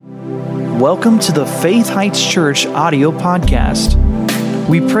Welcome to the Faith Heights Church audio podcast.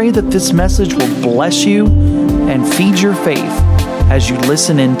 We pray that this message will bless you and feed your faith as you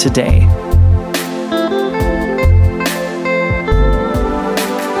listen in today.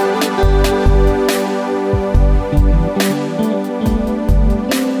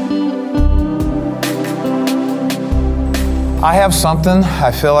 I have something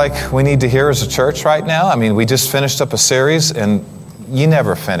I feel like we need to hear as a church right now. I mean, we just finished up a series, and you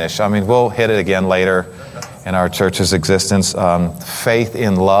never finish. I mean, we'll hit it again later in our church's existence. Faith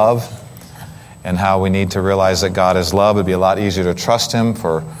in love, and how we need to realize that God is love. It'd be a lot easier to trust Him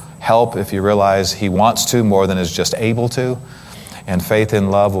for help if you realize He wants to more than is just able to. And faith in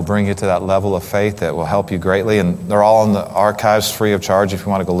love will bring you to that level of faith that will help you greatly. And they're all in the archives free of charge if you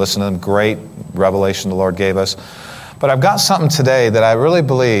want to go listen to them. Great revelation the Lord gave us. But I've got something today that I really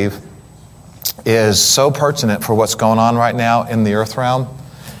believe is so pertinent for what's going on right now in the earth realm.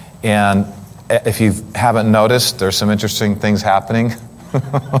 And if you haven't noticed, there's some interesting things happening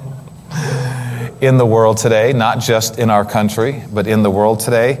in the world today, not just in our country, but in the world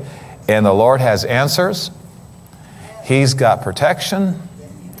today. And the Lord has answers. He's got protection.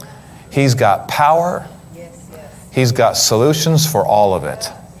 He's got power. He's got solutions for all of it.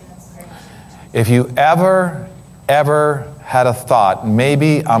 If you ever had a thought,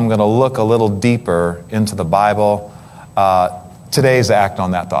 maybe I'm going to look a little deeper into the Bible, today's the act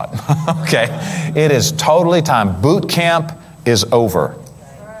on that thought. Okay? It is totally time. Boot camp is over.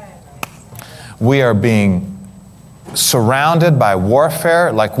 We are being surrounded by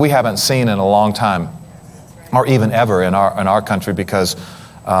warfare like we haven't seen in a long time, or even ever in our country, because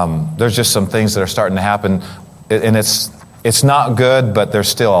there's just some things that are starting to happen, and it's not good, but there's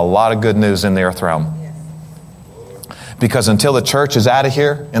still a lot of good news in the earth realm. Because until the church is out of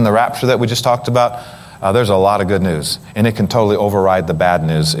here in the rapture that we just talked about, there's a lot of good news. And it can totally override the bad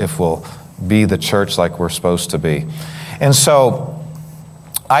news if we'll be the church like we're supposed to be. And so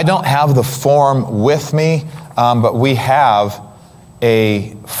I don't have the form with me, but we have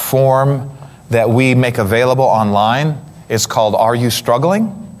a form that we make available online. It's called Are You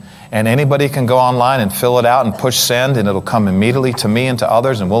Struggling? And anybody can go online and fill it out and push send, and it'll come immediately to me and to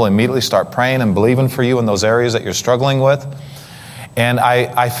others, and we'll immediately start praying and believing for you in those areas that you're struggling with. And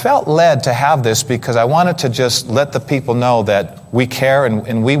I felt led to have this because I wanted to just let the people know that we care,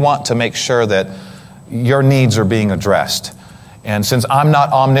 and we want to make sure that your needs are being addressed. And since I'm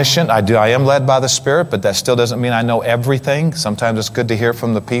not omniscient, I am led by the Spirit, but that still doesn't mean I know everything. Sometimes it's good to hear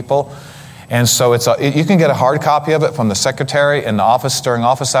from the people. And so you can get a hard copy of it from the secretary in the office during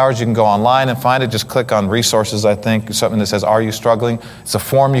office hours. You can go online and find it. Just click on resources, I think, something that says, Are You Struggling? It's a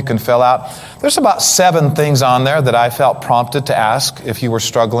form you can fill out. There's about 7 things on there that I felt prompted to ask if you were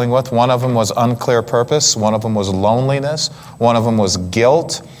struggling with. One of them was unclear purpose. One of them was loneliness. One of them was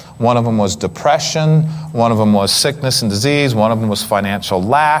guilt. One of them was depression. One of them was sickness and disease. One of them was financial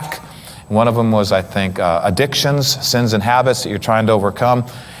lack. One of them was, I think, addictions, sins and habits that you're trying to overcome.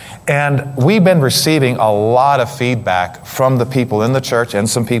 And we've been receiving a lot of feedback from the people in the church and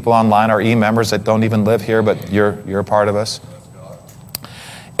some people online, our e-members that don't even live here, but you're a part of us.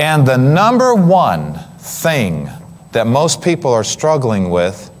 And the number one thing that most people are struggling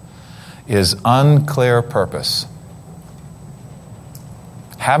with is unclear purpose.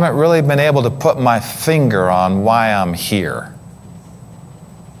 Haven't really been able to put my finger on why I'm here.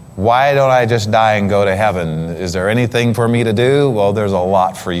 Why don't I just die and go to heaven? Is there anything for me to do? Well, there's a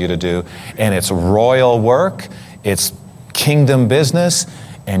lot for you to do. And it's royal work. It's kingdom business.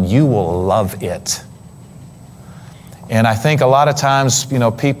 And you will love it. And I think a lot of times,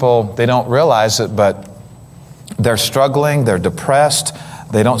 people, they don't realize it, but they're struggling. They're depressed.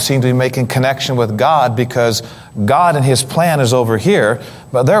 They don't seem to be making connection with God because God and His plan is over here,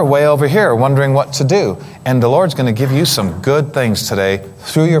 but they're way over here wondering what to do. And the Lord's going to give you some good things today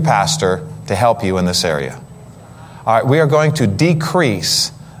through your pastor to help you in this area. All right, we are going to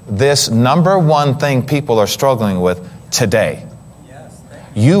decrease this number one thing people are struggling with today.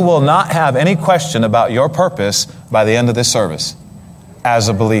 You will not have any question about your purpose by the end of this service as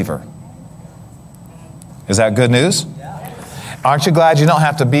a believer. Is that good news? Aren't you glad you don't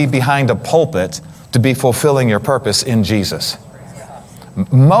have to be behind a pulpit to be fulfilling your purpose in Jesus?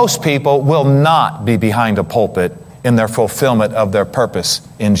 Most people will not be behind a pulpit in their fulfillment of their purpose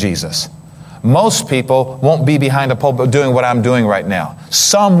in Jesus. Most people won't be behind a pulpit doing what I'm doing right now.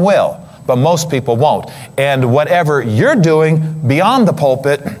 Some will, but most people won't. And whatever you're doing beyond the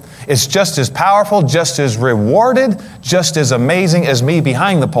pulpit is just as powerful, just as rewarded, just as amazing as me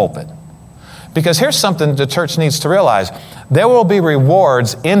behind the pulpit. Because here's something the church needs to realize. There will be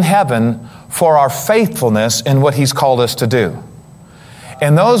rewards in heaven for our faithfulness in what He's called us to do.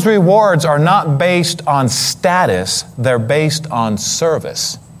 And those rewards are not based on status, they're based on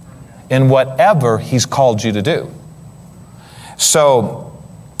service in whatever He's called you to do. So,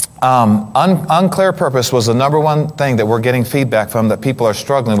 unclear purpose was the number one thing that we're getting feedback from that people are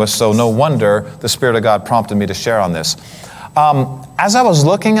struggling with, so no wonder the Spirit of God prompted me to share on this. As I was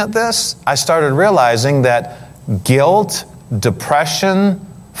looking at this, I started realizing that guilt, depression,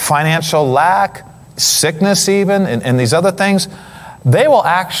 financial lack, sickness even, and these other things, they will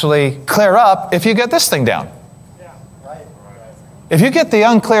actually clear up if you get this thing down. If you get the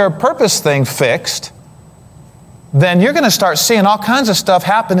unclear purpose thing fixed, then you're going to start seeing all kinds of stuff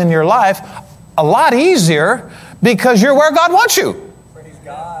happen in your life a lot easier because you're where God wants you.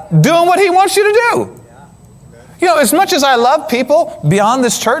 Doing what He wants you to do. You know, as much as I love people beyond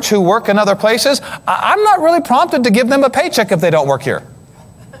this church who work in other places, I'm not really prompted to give them a paycheck if they don't work here.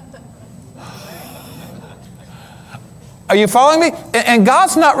 Are you following me? And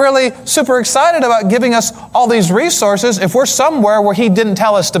God's not really super excited about giving us all these resources if we're somewhere where He didn't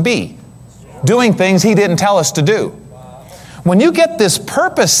tell us to be, doing things He didn't tell us to do. When you get this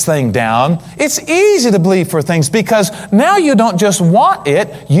purpose thing down, it's easy to believe for things because now you don't just want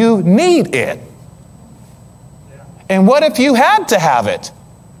it, you need it. And what if you had to have it?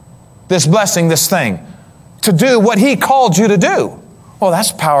 This blessing, this thing, to do what He called you to do. Well,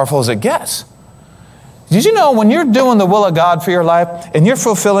 that's powerful as it gets. Did you know when you're doing the will of God for your life and you're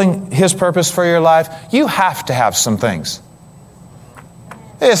fulfilling His purpose for your life, you have to have some things.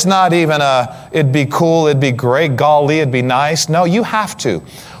 It's not even it'd be cool, it'd be great, golly, it'd be nice. No, you have to.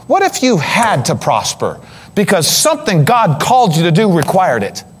 What if you had to prosper because something God called you to do required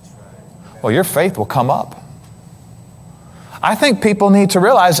it? Well, your faith will come up. I think people need to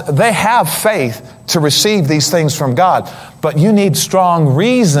realize they have faith to receive these things from God, but you need strong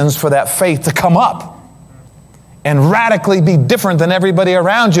reasons for that faith to come up and radically be different than everybody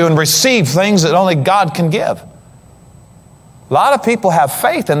around you and receive things that only God can give. A lot of people have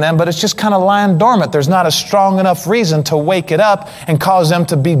faith in them, but it's just kind of lying dormant. There's not a strong enough reason to wake it up and cause them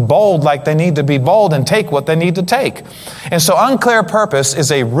to be bold like they need to be bold and take what they need to take. And so unclear purpose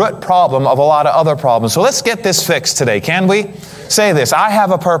is a root problem of a lot of other problems. So let's get this fixed today, can we? Say this: I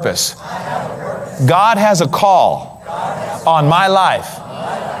have a purpose. God has a call on my life.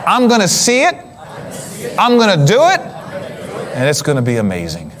 I'm going to see it. I'm going to do it. And it's going to be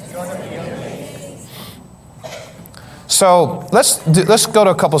amazing. So let's go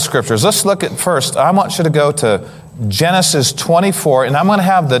to a couple scriptures. Let's look at first. I want you to go to Genesis 24, and I'm going to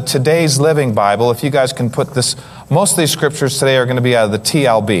have the Today's Living Bible. If you guys can put this, most of these scriptures today are going to be out of the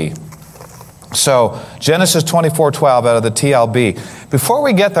TLB. So Genesis 24:12 out of the TLB. Before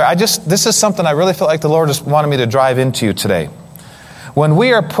we get there, this is something I really feel like the Lord just wanted me to drive into you today. When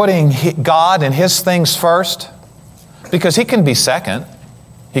we are putting God and His things first, because He can be second,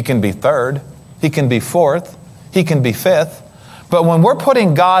 He can be third, He can be fourth, He can be fifth. But when we're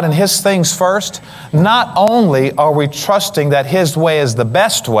putting God and His things first, not only are we trusting that His way is the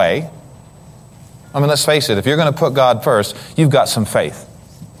best way, I mean, let's face it, if you're going to put God first, you've got some faith.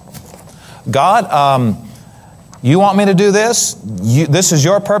 God, you want me to do this? This is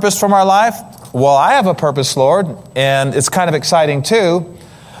your purpose from our life? Well, I have a purpose, Lord, and it's kind of exciting too.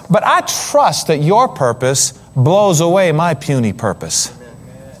 But I trust that your purpose blows away my puny purpose.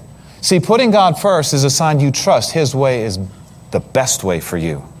 See, putting God first is a sign you trust His way is the best way for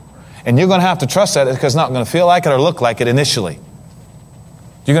you. And you're going to have to trust that because it's not going to feel like it or look like it initially.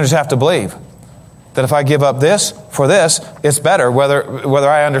 You're going to just have to believe that if I give up this for this, it's better, whether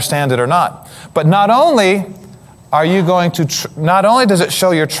I understand it or not. But not only are you going to, not only does it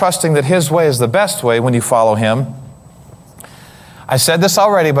show you're trusting that His way is the best way when you follow Him, I said this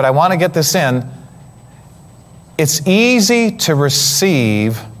already, but I want to get this in. It's easy to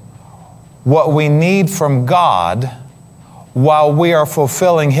receive what we need from God while we are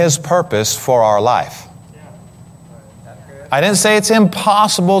fulfilling His purpose for our life. I didn't say it's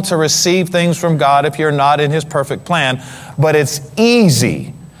impossible to receive things from God if you're not in His perfect plan, but it's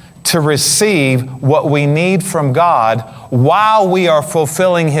easy to receive what we need from God while we are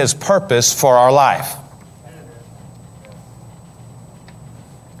fulfilling His purpose for our life.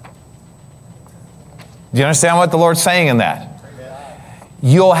 Do you understand what the Lord's saying in that?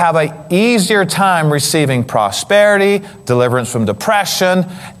 You'll have an easier time receiving prosperity, deliverance from depression,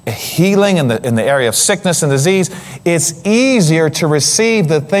 healing in the area of sickness and disease. It's easier to receive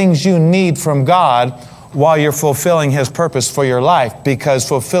the things you need from God while you're fulfilling His purpose for your life, because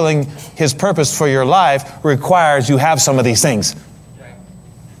fulfilling His purpose for your life requires you have some of these things.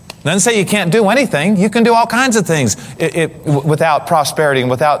 Doesn't say you can't do anything. You can do all kinds of things without prosperity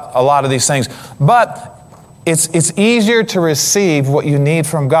and without a lot of these things. But It's easier to receive what you need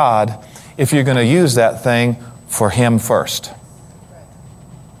from God if you're going to use that thing for Him first.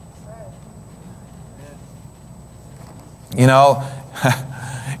 You know,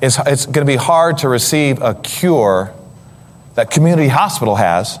 it's going to be hard to receive a cure that Community Hospital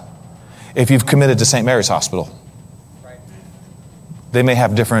has if you've committed to St. Mary's Hospital. They may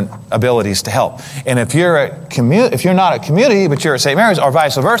have different abilities to help. And if you're not at Community, but you're at St. Mary's, or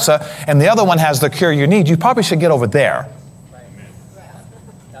vice versa, and the other one has the cure you need, you probably should get over there.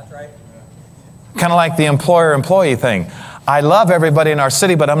 That's right. Kind of like the employer-employee thing. I love everybody in our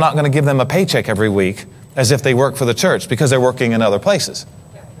city, but I'm not going to give them a paycheck every week as if they work for the church because they're working in other places.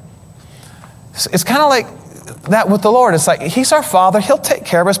 It's kind of like that with the Lord. It's like He's our Father. He'll take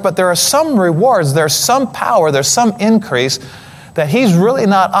care of us, but there are some rewards, there's some power, there's some increase that He's really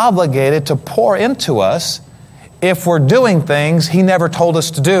not obligated to pour into us if we're doing things He never told us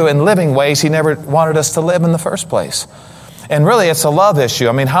to do and living ways He never wanted us to live in the first place. And really, it's a love issue.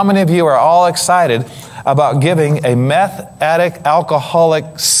 I mean, how many of you are all excited about giving a meth addict,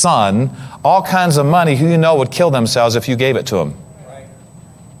 alcoholic son all kinds of money who you know would kill themselves if you gave it to them?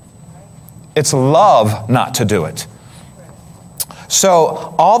 It's love not to do it.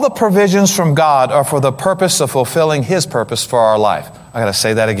 So all the provisions from God are for the purpose of fulfilling His purpose for our life. I got to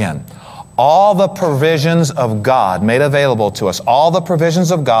say that again. All the provisions of God made available to us, all the provisions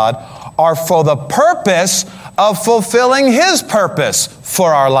of God are for the purpose of fulfilling His purpose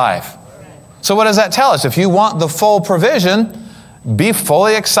for our life. So what does that tell us? If you want the full provision, be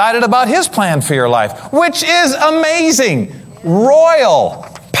fully excited about His plan for your life, which is amazing, royal,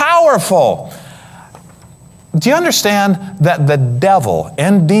 powerful. Do you understand that the devil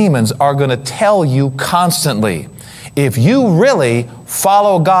and demons are going to tell you constantly, if you really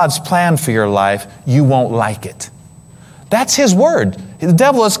follow God's plan for your life, you won't like it? That's his word. The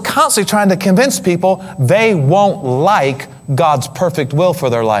devil is constantly trying to convince people they won't like God's perfect will for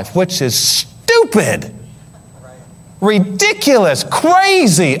their life, which is stupid, ridiculous,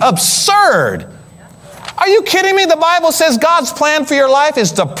 crazy, absurd. Are you kidding me? The Bible says God's plan for your life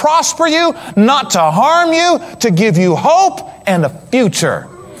is to prosper you, not to harm you, to give you hope and a future.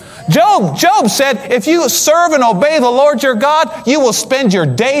 Job said, if you serve and obey the Lord your God, you will spend your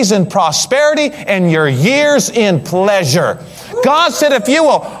days in prosperity and your years in pleasure. God said, if you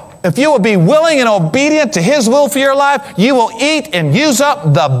will be willing and obedient to His will for your life, you will eat and use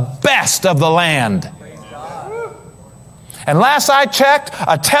up the best of the land. And last I checked,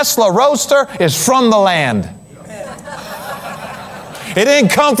 a Tesla Roadster is from the land. It didn't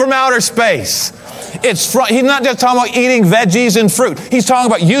come from outer space. He's not just talking about eating veggies and fruit. He's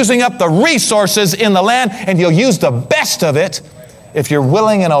talking about using up the resources in the land, and you'll use the best of it if you're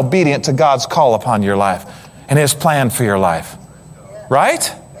willing and obedient to God's call upon your life and His plan for your life.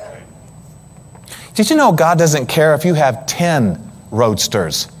 Right? Did you know God doesn't care if you have 10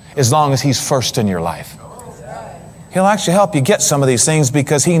 roadsters as long as He's first in your life? He'll actually help you get some of these things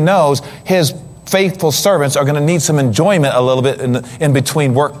because He knows His faithful servants are going to need some enjoyment a little bit in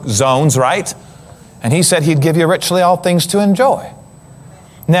between work zones, right? And He said He'd give you richly all things to enjoy.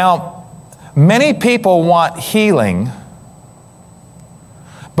 Now, many people want healing,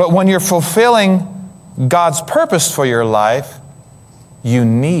 but when you're fulfilling God's purpose for your life, you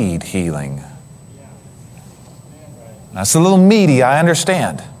need healing. That's a little meaty, I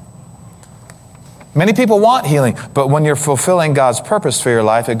understand. Many people want healing, but when you're fulfilling God's purpose for your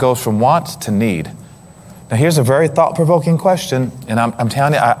life, it goes from want to need. Now, here's a very thought-provoking question, and I'm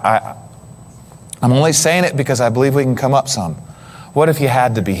telling you, I'm only saying it because I believe we can come up some. What if you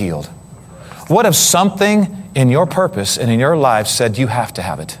had to be healed? What if something in your purpose and in your life said you have to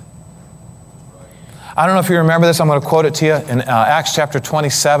have it? I don't know if you remember this. I'm going to quote it to you. In Acts chapter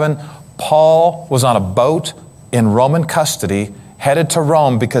 27, Paul was on a boat in Roman custody, headed to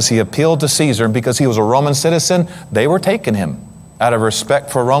Rome because he appealed to Caesar. And because he was a Roman citizen, they were taking him out of respect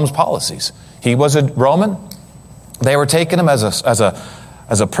for Rome's policies. He was a Roman. They were taking him as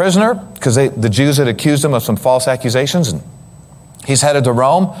a prisoner because the Jews had accused him of some false accusations. And he's headed to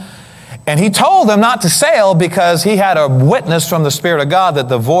Rome. And he told them not to sail because he had a witness from the Spirit of God that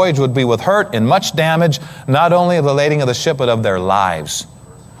the voyage would be with hurt and much damage, not only of the lading of the ship, but of their lives.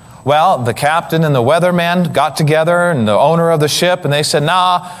 Well, the captain and the weatherman got together and the owner of the ship, and they said,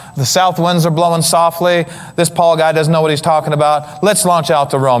 nah, the south winds are blowing softly. This Paul guy doesn't know what he's talking about. Let's launch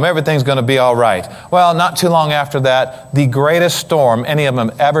out to Rome. Everything's going to be all right. Well, not too long after that, the greatest storm any of them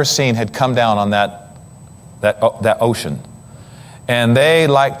ever seen had come down on that ocean. And they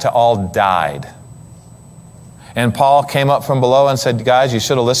like to all died. And Paul came up from below and said, guys, you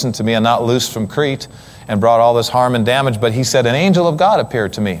should have listened to me and not loosed from Crete and brought all this harm and damage. But he said, an angel of God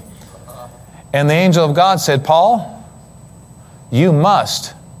appeared to me. And the angel of God said, Paul, you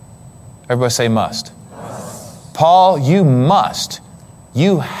must. Everybody say must. Paul,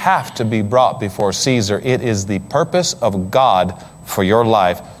 you have to be brought before Caesar. It is the purpose of God for your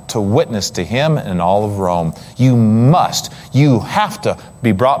life to witness to him and all of Rome. You have to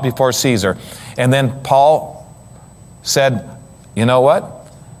be brought before Caesar. And then Paul said, you know what?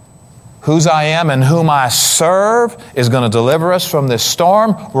 Whose I am and whom I serve is going to deliver us from this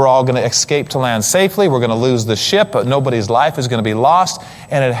storm. We're all going to escape to land safely. We're going to lose the ship, but nobody's life is going to be lost.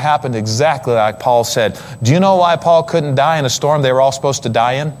 And it happened exactly like Paul said. Do you know why Paul couldn't die in a storm they were all supposed to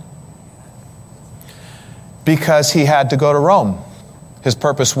die in? Because he had to go to Rome. His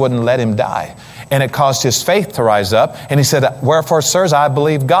purpose wouldn't let him die. And it caused his faith to rise up. And he said, wherefore, sirs, I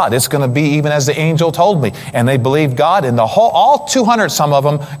believe God. It's going to be even as the angel told me. And they believed God. And all 200, some of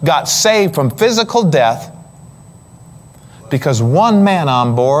them, got saved from physical death because one man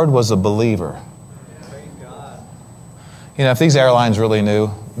on board was a believer. You know, if these airlines really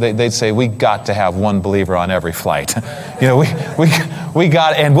knew, they'd say, we got to have one believer on every flight. You know, we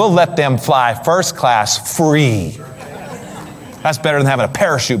got, and we'll let them fly first class free. That's better than having a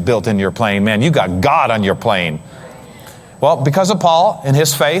parachute built into your plane, man. You got God on your plane. Well, because of Paul and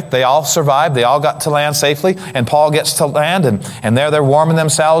his faith, they all survived. They all got to land safely. And Paul gets to land, and there they're warming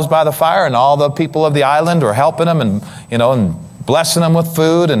themselves by the fire, and all the people of the island are helping them and blessing them with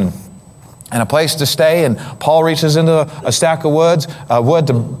food and a place to stay. And Paul reaches into a stack of wood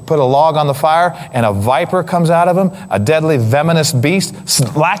to put a log on the fire, and a viper comes out of him, a deadly venomous beast,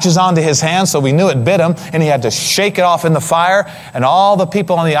 latches onto his hand, so we knew it bit him, and he had to shake it off in the fire. And all the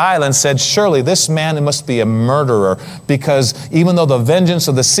people on the island said, surely this man must be a murderer, because even though the vengeance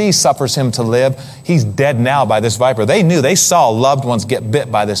of the sea suffers him to live, he's dead now by this viper. They saw loved ones get bit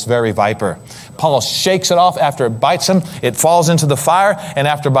by this very viper. Paul shakes it off. After it bites him, it falls into the fire, and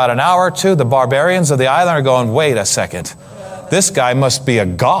after about an hour or two, the barbarians of the island are going, wait a second. This guy must be a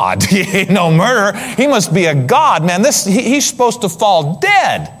god. He ain't no murderer. He must be a god, man. He's supposed to fall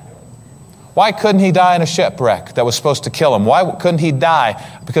dead. Why couldn't he die in a shipwreck that was supposed to kill him? Why couldn't he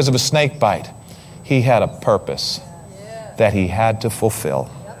die because of a snake bite? He had a purpose that he had to fulfill.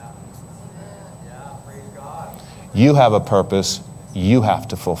 You have a purpose you have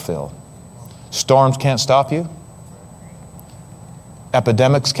to fulfill. Storms can't stop you.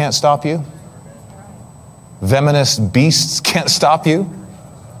 Epidemics can't stop you. Venomous beasts can't stop you.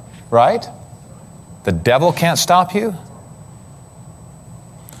 Right? The devil can't stop you.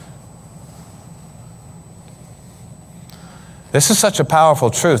 This is such a powerful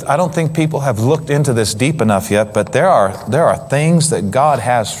truth. I don't think people have looked into this deep enough yet, but there are things that God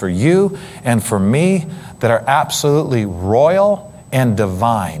has for you and for me that are absolutely royal and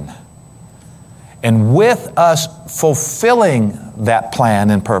divine. And with us fulfilling that plan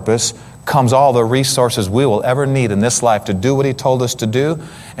and purpose comes all the resources we will ever need in this life to do what He told us to do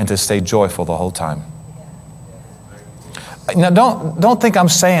and to stay joyful the whole time. Now, don't think I'm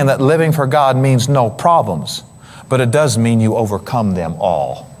saying that living for God means no problems, but it does mean you overcome them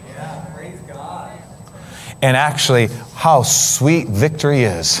all. Yeah, praise God. And actually, how sweet victory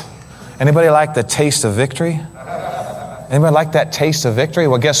is. Anybody like the taste of victory? Anybody like that taste of victory?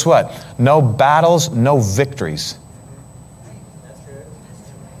 Well, guess what? No battles, no victories. That's true.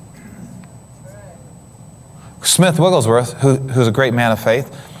 Smith Wigglesworth, who's a great man of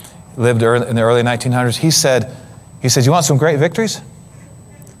faith, lived in the early 1900s. He said, you want some great victories?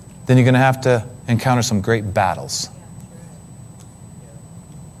 Then you're going to have to encounter some great battles.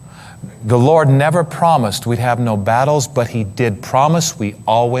 The Lord never promised we'd have no battles, but He did promise we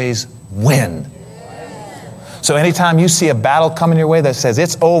always win. So anytime you see a battle coming your way that says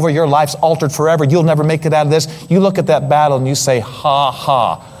it's over, your life's altered forever, you'll never make it out of this, you look at that battle and you say, ha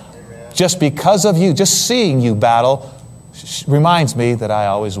ha. Just because of you, just seeing you battle reminds me that I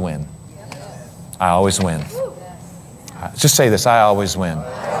always win. I always win. Just say this, I always win.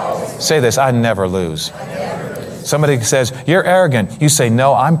 Say this, I never lose. Somebody says, you're arrogant. You say,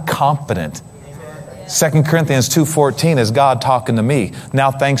 no, I'm confident. 2 Corinthians 2:14 is God talking to me.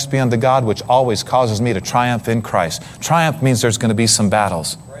 Now thanks be unto God, which always causes me to triumph in Christ. Triumph means there's going to be some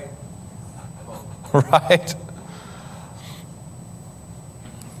battles. Right?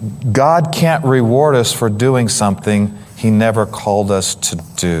 God can't reward us for doing something He never called us to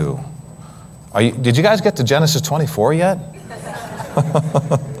do. Did you guys get to Genesis 24 yet?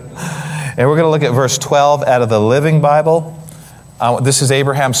 And we're going to look at verse 12 out of the Living Bible. This is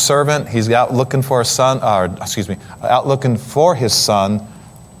Abraham's servant. He's out looking for his son,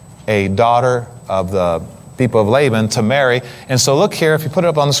 a daughter of the people of Laban to marry. And so look here, if you put it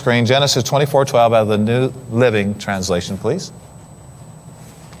up on the screen, Genesis 24:12 out of the New Living Translation, please.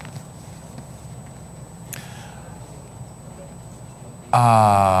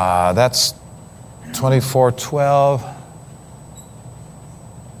 That's 24:12.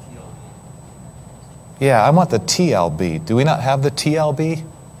 Yeah, I want the TLB. Do we not have the TLB?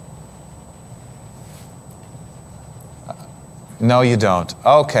 No, you don't.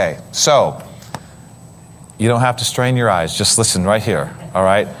 Okay, so you don't have to strain your eyes. Just listen right here, all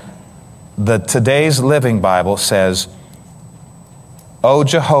right? The Today's Living Bible says, O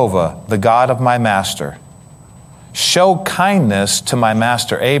Jehovah, the God of my master, show kindness to my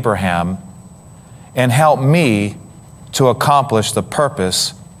master Abraham and help me to accomplish the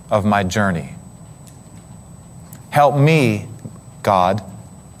purpose of my journey. Help me, God,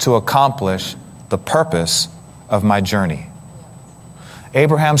 to accomplish the purpose of my journey.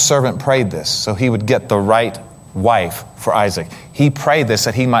 Abraham's servant prayed this so he would get the right wife for Isaac. He prayed this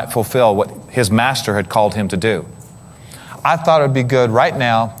that he might fulfill what his master had called him to do. I thought it would be good right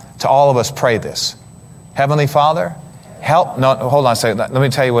now to all of us pray this. Heavenly Father, hold on a second. Let me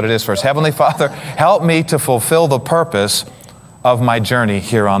tell you what it is first. Heavenly Father, help me to fulfill the purpose of my journey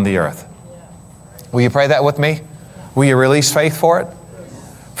here on the earth. Will you pray that with me? Will you release faith for it?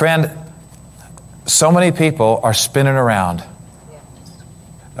 Friend, so many people are spinning around,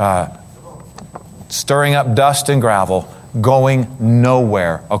 stirring up dust and gravel, going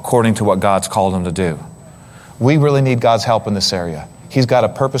nowhere according to what God's called them to do. We really need God's help in this area. He's got a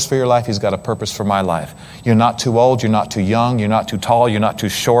purpose for your life. He's got a purpose for my life. You're not too old. You're not too young. You're not too tall. You're not too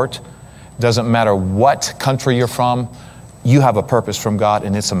short. Doesn't matter what country you're from. You have a purpose from God,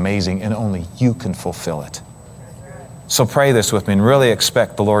 and it's amazing, and only you can fulfill it. So pray this with me and really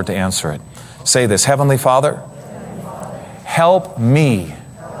expect the Lord to answer it. Say this, Heavenly Father, help me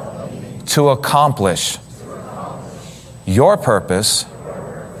to accomplish your purpose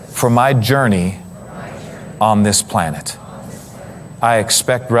for my journey on this planet. I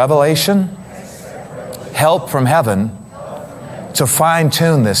expect revelation, help from heaven to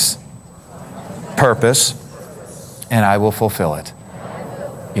fine-tune this purpose, and I will fulfill it.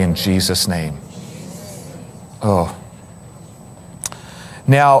 In Jesus' name. Oh.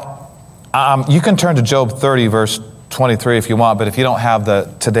 Now, you can turn to Job 30, verse 23 if you want, but if you don't have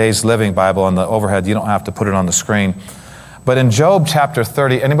the Today's Living Bible on the overhead, you don't have to put it on the screen. But in Job chapter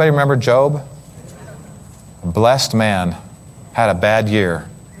 30, anybody remember Job? A blessed man, had a bad year.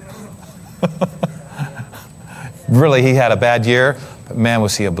 Really, he had a bad year, but man,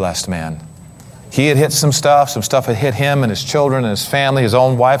 was he a blessed man. He had hit some stuff had hit him and his children and his family. His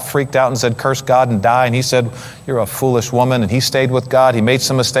own wife freaked out and said, curse God and die. And he said, you're a foolish woman. And he stayed with God. He made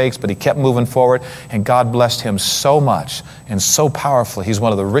some mistakes, but he kept moving forward. And God blessed him so much and so powerfully. He's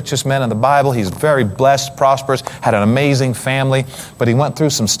one of the richest men in the Bible. He's very blessed, prosperous, had an amazing family, but he went through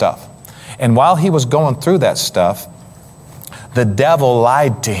some stuff. And while he was going through that stuff, the devil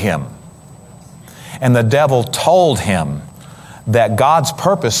lied to him. And the devil told him that God's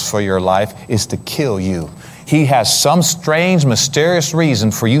purpose for your life is to kill you. He has some strange, mysterious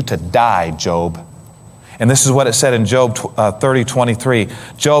reason for you to die, Job. And this is what it said in Job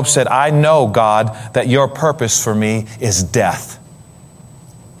 30:23. Job said, I know, God, that your purpose for me is death.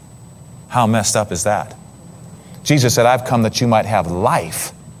 How messed up is that? Jesus said, I've come that you might have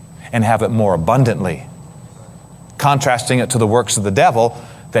life and have it more abundantly. Contrasting it to the works of the devil,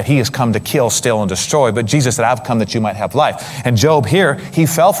 that he has come to kill, steal, and destroy. But Jesus said, I've come that you might have life. And Job here, he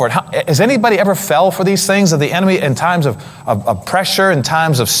fell for it. Has anybody ever fell for these things of the enemy in times of pressure, in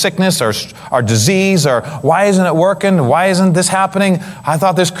times of sickness or disease, or why isn't it working? Why isn't this happening? I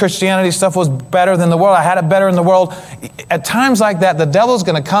thought this Christianity stuff was better than the world. I had it better in the world. At times like that, the devil's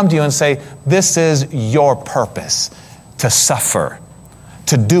going to come to you and say, this is your purpose, to suffer,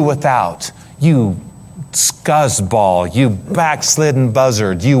 to do without. You scuzzball, you backslidden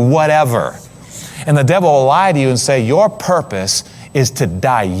buzzard, you whatever. And the devil will lie to you and say, your purpose is to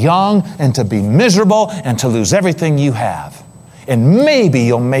die young and to be miserable and to lose everything you have. And maybe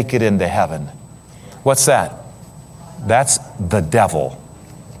you'll make it into heaven. What's that? That's the devil.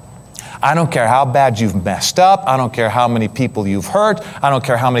 I don't care how bad you've messed up. I don't care how many people you've hurt. I don't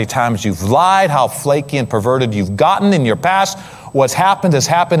care how many times you've lied, how flaky and perverted you've gotten in your past. What's happened has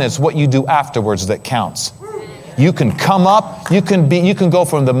happened. It's what you do afterwards that counts. You can come up, you can go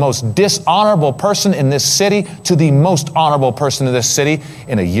from the most dishonorable person in this city to the most honorable person in this city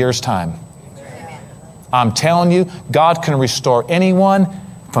in a year's time. I'm telling you, God can restore anyone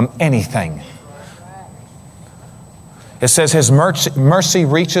from anything. It says his mercy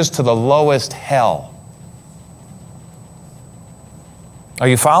reaches to the lowest hell. Are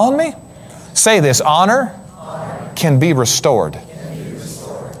you following me? Say this, honor can be restored.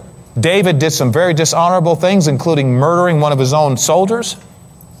 David did some very dishonorable things, including murdering one of his own soldiers.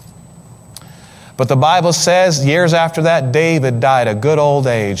 But the Bible says, years after that, David died a good old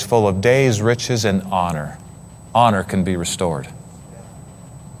age, full of days, riches, and honor. Honor can be restored.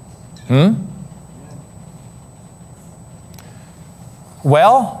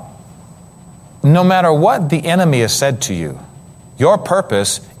 Well, no matter what the enemy has said to you, your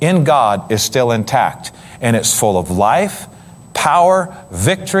purpose in God is still intact. And it's full of life, power,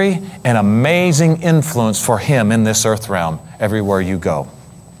 victory, and amazing influence for Him in this earth realm everywhere you go.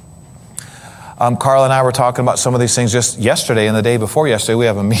 Carl and I were talking about some of these things just yesterday and the day before yesterday. We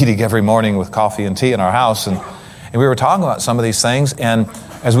have a meeting every morning with coffee and tea in our house. And we were talking about some of these things. And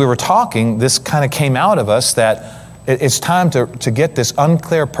as we were talking, this kind of came out of us that it's time to get this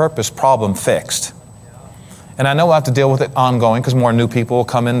unclear purpose problem fixed. And I know we'll have to deal with it ongoing because more new people will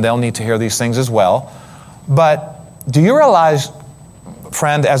come in. They'll need to hear these things as well. But do you realize,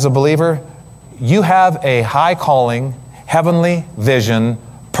 friend, as a believer, you have a high calling, heavenly vision,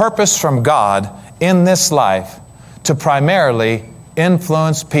 purpose from God in this life to primarily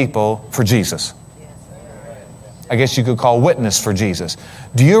influence people for Jesus. I guess you could call witness for Jesus.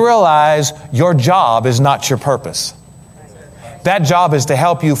 Do you realize your job is not your purpose? That job is to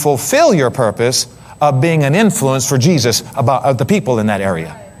help you fulfill your purpose of being an influence for Jesus about the people in that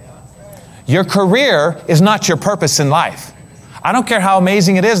area. Your career is not your purpose in life. I don't care how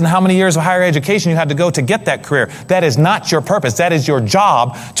amazing it is and how many years of higher education you had to go to get that career. That is not your purpose. That is your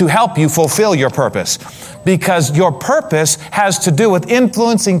job to help you fulfill your purpose. Because your purpose has to do with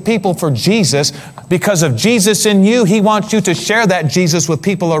influencing people for Jesus. Because of Jesus in you, He wants you to share that Jesus with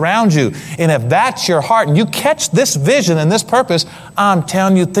people around you. And if that's your heart and you catch this vision and this purpose, I'm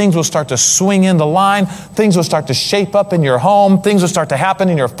telling you, things will start to swing into line. Things will start to shape up in your home. Things will start to happen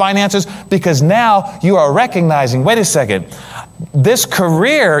in your finances because now you are recognizing, wait a second, this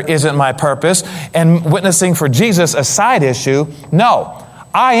career isn't my purpose and witnessing for Jesus a side issue. No,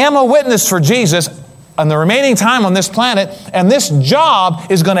 I am a witness for Jesus on the remaining time on this planet, and this job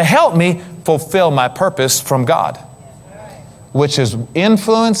is going to help me fulfill my purpose from God, which is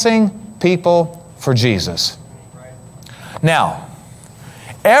influencing people for Jesus. Now,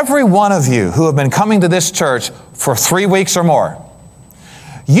 every one of you who have been coming to this church for 3 weeks or more,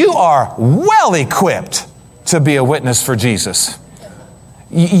 you are well equipped to be a witness for Jesus.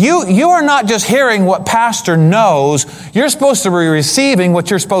 You are not just hearing what pastor knows. You're supposed to be receiving what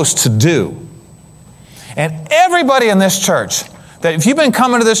you're supposed to do. And everybody in this church, that if you've been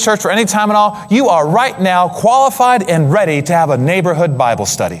coming to this church for any time at all, you are right now qualified and ready to have a neighborhood Bible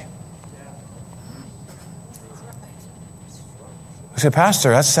study. You say, Pastor,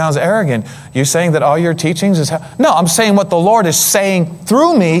 that sounds arrogant. You're saying that all your teachings is... No, I'm saying what the Lord is saying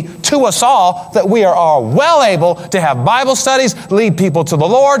through me to us all, that we are all well able to have Bible studies, lead people to the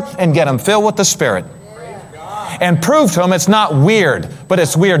Lord, and get them filled with the Spirit. And prove to them it's not weird, but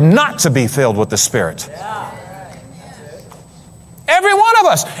it's weird not to be filled with the Spirit. Every one of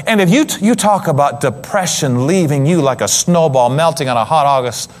us. And if you talk about depression leaving you like a snowball melting on a hot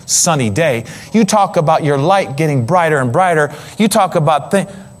August sunny day, you talk about your light getting brighter and brighter, you talk about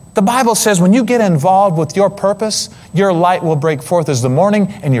the Bible says when you get involved with your purpose, your light will break forth as the morning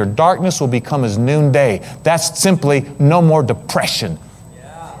and your darkness will become as noonday. That's simply no more depression.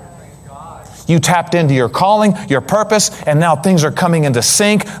 You tapped into your calling, your purpose, and now things are coming into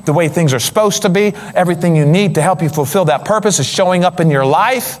sync the way things are supposed to be. Everything you need to help you fulfill that purpose is showing up in your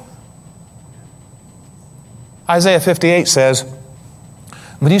life. Isaiah 58 says,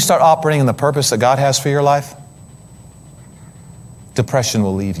 when you start operating in the purpose that God has for your life, depression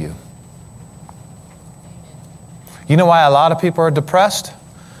will leave you. You know why a lot of people are depressed?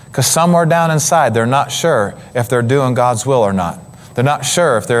 Because somewhere down inside, they're not sure if they're doing God's will or not. They're not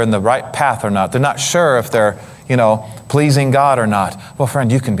sure if they're in the right path or not. They're not sure if they're, pleasing God or not. Well,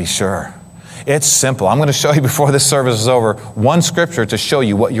 friend, you can be sure. It's simple. I'm going to show you before this service is over one scripture to show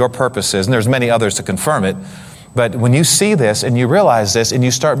you what your purpose is. And there's many others to confirm it. But when you see this and you realize this and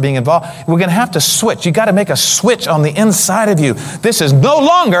you start being involved, we're going to have to switch. You got to make a switch on the inside of you. This is no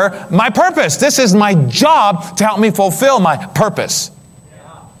longer my purpose. This is my job to help me fulfill my purpose.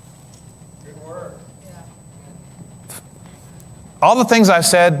 All the things I've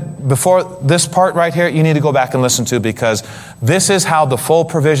said before this part right here, you need to go back and listen to, because this is how the full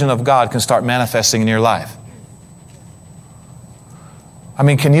provision of God can start manifesting in your life. I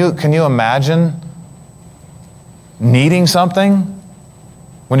mean, can you imagine needing something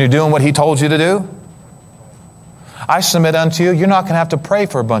when you're doing what He told you to do? I submit unto you, you're not going to have to pray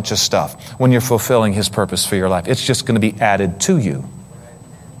for a bunch of stuff when you're fulfilling His purpose for your life. It's just going to be added to you.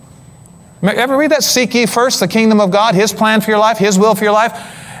 Ever read that? Seek ye first the kingdom of God, His plan for your life, His will for your life,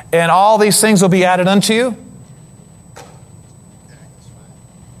 and all these things will be added unto you.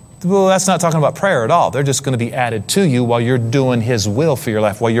 Well, that's not talking about prayer at all. They're just going to be added to you while you're doing His will for your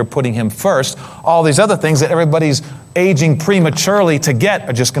life, while you're putting Him first. All these other things that everybody's aging prematurely to get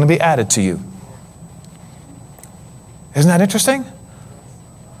are just going to be added to you. Isn't that interesting?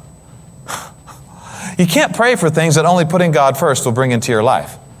 You can't pray for things that only putting God first will bring into your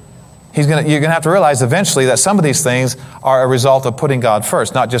life. You're going to have to realize eventually that some of these things are a result of putting God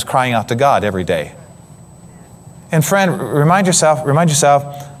first, not just crying out to God every day. And friend, remind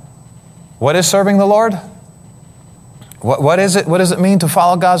yourself, what is serving the Lord? What is it? What does it mean to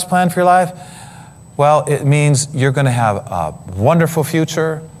follow God's plan for your life? Well, it means you're going to have a wonderful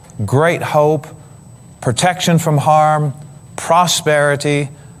future, great hope, protection from harm, prosperity,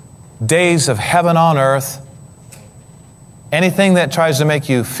 days of heaven on earth. Anything that tries to make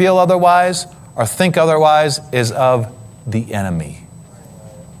you feel otherwise or think otherwise is of the enemy.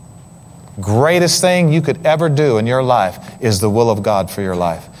 Greatest thing you could ever do in your life is the will of God for your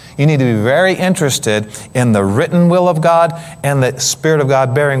life. You need to be very interested in the written will of God and the Spirit of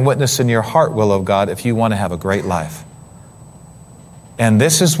God bearing witness in your heart will of God if you want to have a great life. And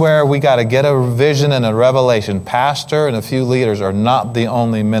this is where we got to get a vision and a revelation. Pastor and a few leaders are not the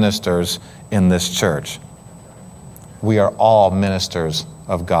only ministers in this church. We are all ministers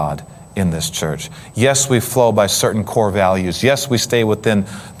of God in this church. Yes, we flow by certain core values. Yes, we stay within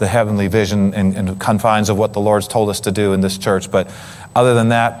the heavenly vision and confines of what the Lord's told us to do in this church. But other than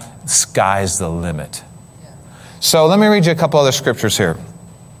that, sky's the limit. So let me read you a couple other scriptures here.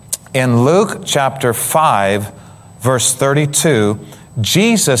 In Luke chapter 5, verse 32,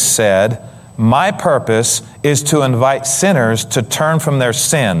 Jesus said, "My purpose is to invite sinners to turn from their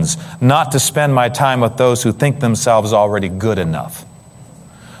sins, not to spend my time with those who think themselves already good enough."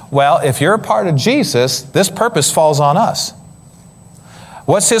 Well, if you're a part of Jesus, this purpose falls on us.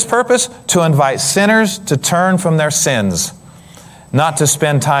 What's His purpose? To invite sinners to turn from their sins, not to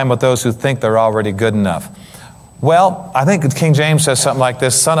spend time with those who think they're already good enough. Well, I think King James says something like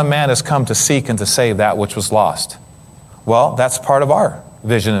this: Son of Man has come to seek and to save that which was lost. Well, that's part of our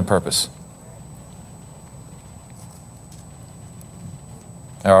vision and purpose.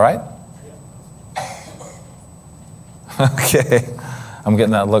 All right? Okay. I'm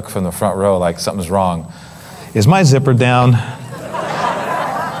getting that look from the front row like something's wrong. Is my zipper down?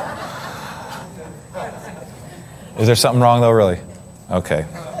 Is there something wrong though, really? Okay.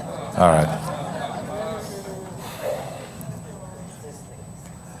 All right.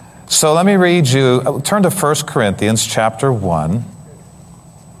 So let me read you, turn to 1 Corinthians chapter 1.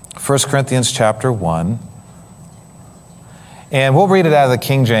 1 Corinthians chapter 1. And we'll read it out of the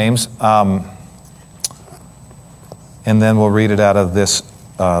King James. And then we'll read it out of this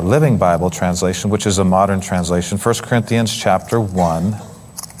Living Bible translation, which is a modern translation. 1 Corinthians chapter 1.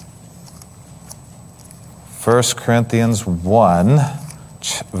 1 Corinthians 1,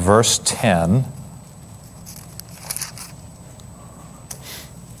 verse 10.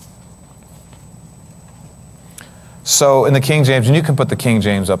 So in the King James, and you can put the King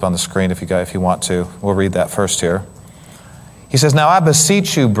James up on the screen if you want to. We'll read that first here. He says, "Now I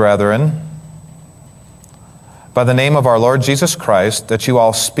beseech you, brethren, by the name of our Lord Jesus Christ, that you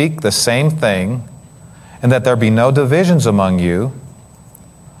all speak the same thing, and that there be no divisions among you,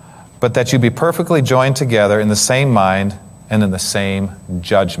 but that you be perfectly joined together in the same mind and in the same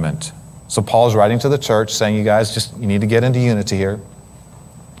judgment." So Paul's writing to the church saying, you guys, you need to get into unity here.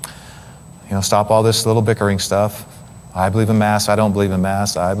 Stop all this little bickering stuff. I believe in Mass, I don't believe in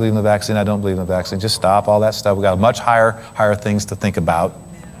Mass. I believe in the vaccine, I don't believe in the vaccine. Just stop all that stuff. We've got much higher things to think about.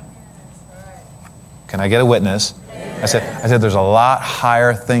 Can I get a witness? I said there's a lot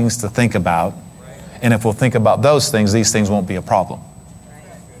higher things to think about. And if we'll think about those things, these things won't be a problem.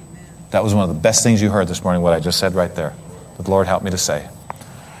 That was one of the best things you heard this morning, what I just said right there. That the Lord helped me to say.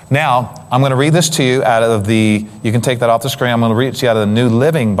 Now, I'm going to read this to you out of you can take that off the screen. I'm going to read it to you out of the New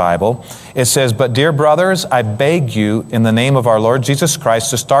Living Bible. It says, "But dear brothers, I beg you in the name of our Lord Jesus Christ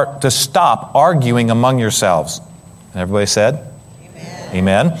to stop arguing among yourselves." And everybody said?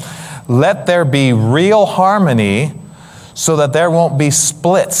 Amen. "Let there be real harmony so that there won't be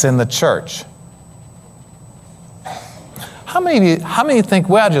splits in the church." How many think,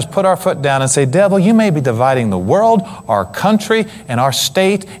 well, just put our foot down and say, devil, you may be dividing the world, our country, and our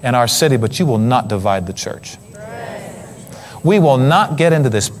state, and our city, but you will not divide the church. Right. We will not get into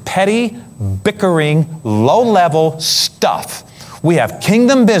this petty, bickering, low-level stuff. We have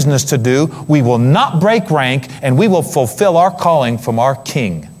kingdom business to do. We will not break rank, and we will fulfill our calling from our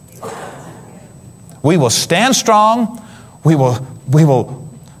King. We will stand strong. We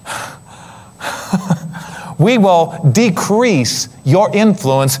will decrease your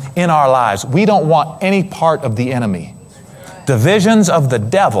influence in our lives. We don't want any part of the enemy. divisions of the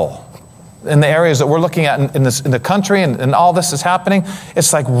devil in the areas that we're looking at in the country and all this is happening.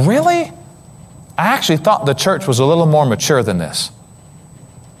 It's like, really? I actually thought the church was a little more mature than this.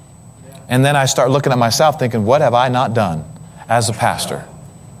 And then I start looking at myself thinking, what have I not done as a pastor?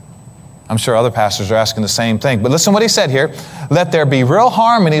 I'm sure other pastors are asking the same thing. But listen what he said here. Let there be real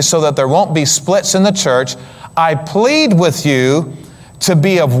harmony so that there won't be splits in the church. I plead with you to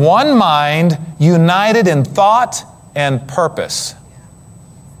be of one mind, united in thought and purpose.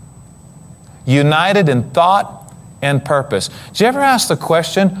 United in thought and purpose. Did you ever ask the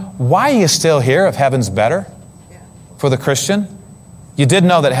question, why are you still here if heaven's better for the Christian? You did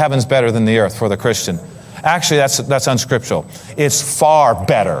know that heaven's better than the earth for the Christian. Actually, that's unscriptural. It's far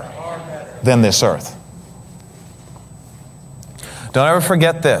better than this earth. Don't ever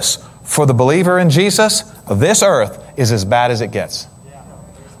forget this. For the believer in Jesus, this earth is as bad as it gets.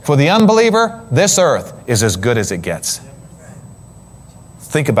 For the unbeliever, this earth is as good as it gets.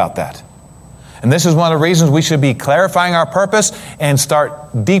 Think about that. And this is one of the reasons we should be clarifying our purpose and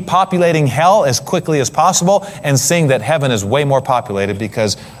start depopulating hell as quickly as possible and seeing that heaven is way more populated,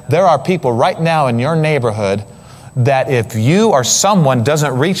 because there are people right now in your neighborhood that if you or someone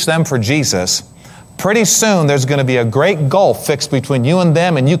doesn't reach them for Jesus, pretty soon there's going to be a great gulf fixed between you and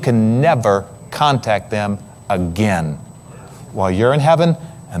them, and you can never contact them again. While you're in heaven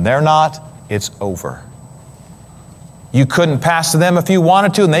and they're not, it's over. You couldn't pass to them if you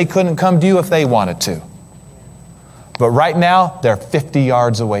wanted to, and they couldn't come to you if they wanted to. But right now, they're 50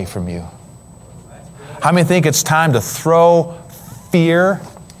 yards away from you. How many think it's time to throw fear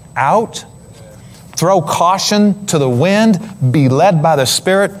out? Throw caution to the wind, be led by the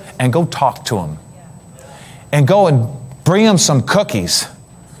Spirit, and go talk to them. And go and bring them some cookies.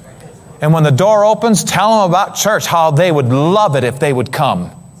 And when the door opens, tell them about church, how they would love it if they would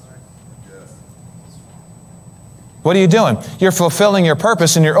come. What are you doing? You're fulfilling your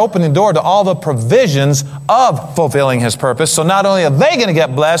purpose, and you're opening the door to all the provisions of fulfilling His purpose. So not only are they going to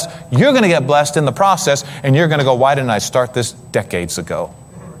get blessed, you're going to get blessed in the process, and you're going to go, why didn't I start this decades ago?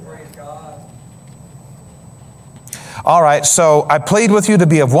 All right, so I plead with you to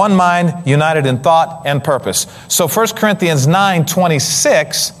be of one mind, united in thought and purpose. So 1 Corinthians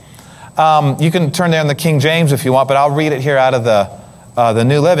 9:26, you can turn there in the King James if you want, but I'll read it here out of the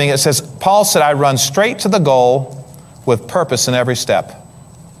New Living. It says, Paul said, I run straight to the goal with purpose in every step.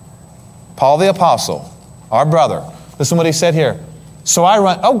 Paul the Apostle, our brother. Listen what he said here. So I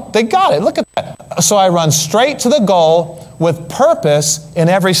run, oh, they got it. Look at that. So I run straight to the goal with purpose in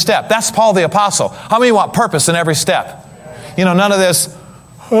every step. That's Paul the Apostle. How many want purpose in every step? You know, none of this,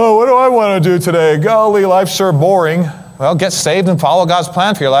 oh, what do I want to do today? Golly, life's sure boring. Well, get saved and follow God's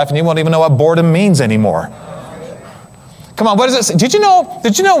plan for your life, and you won't even know what boredom means anymore. Come on, what does it say? Did you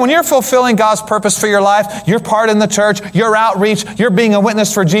know when you're fulfilling God's purpose for your life, you're part in the church, your outreach, you're being a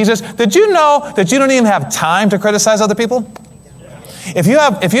witness for Jesus, did you know that you don't even have time to criticize other people? If you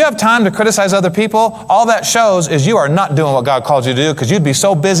have time to criticize other people, all that shows is you are not doing what God called you to do, because you'd be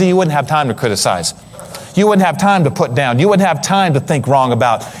so busy you wouldn't have time to criticize. You wouldn't have time to put down. You wouldn't have time to think wrong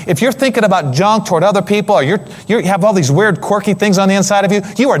about. If you're thinking about junk toward other people, or you have all these weird, quirky things on the inside of you,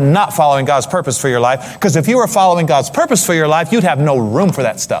 you are not following God's purpose for your life. Because if you were following God's purpose for your life, you'd have no room for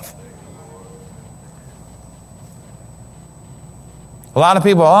that stuff. A lot of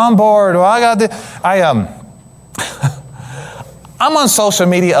people, I'm bored. Well, I got to. I'm on social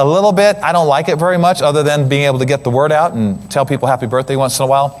media a little bit. I don't like it very much, other than being able to get the word out and tell people happy birthday once in a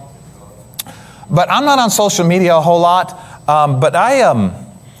while. But I'm not on social media a whole lot. But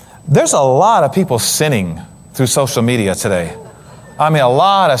there's a lot of people sinning through social media today. I mean, a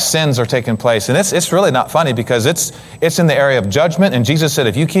lot of sins are taking place. And it's really not funny, because it's in the area of judgment. And Jesus said,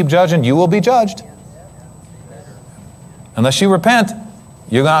 if you keep judging, you will be judged. Unless you repent,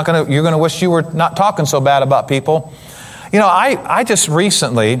 you're going to wish you were not talking so bad about people. You know, I just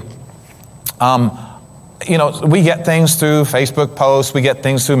recently, we get things through Facebook posts, we get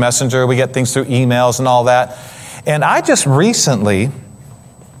things through Messenger, we get things through emails and all that. And I just recently,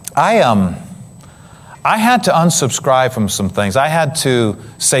 I had to unsubscribe from some things. I had to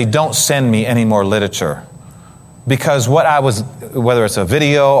say, don't send me any more literature. Because whether it's a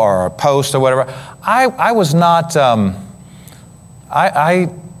video or a post or whatever, I was not, I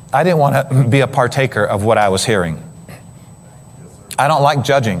didn't want to be a partaker of what I was hearing. I don't like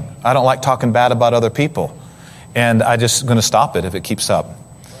judging. I don't like talking bad about other people. And I'm just going to stop it if it keeps up.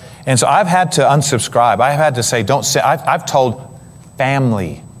 And so I've had to unsubscribe. I've had to say, don't say. I've told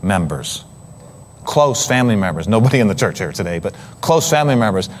family members, close family members, nobody in the church here today, but close family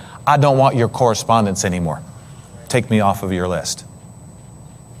members, I don't want your correspondence anymore. Take me off of your list.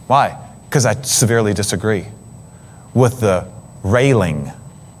 Why? Because I severely disagree with the railing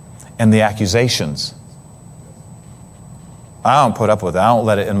and the accusations. I don't put up with it. I don't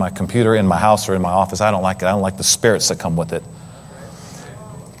let it in my computer, in my house, or in my office. I don't like it. I don't like the spirits that come with it.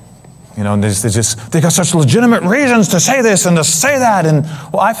 You know, and they got such legitimate reasons to say this and to say that. And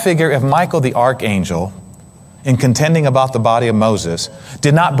well, I figure if Michael the archangel, in contending about the body of Moses,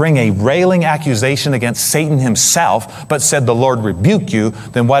 did not bring a railing accusation against Satan himself, but said, "The Lord rebuke you,"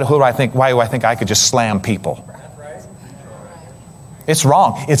 then why do I think I could just slam people? It's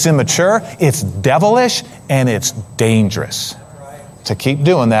wrong. It's immature, it's devilish, and it's dangerous to keep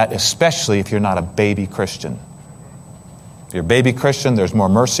doing that, especially if you're not a baby Christian. If you're a baby Christian, there's more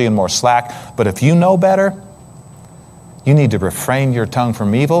mercy and more slack. But if you know better, you need to refrain your tongue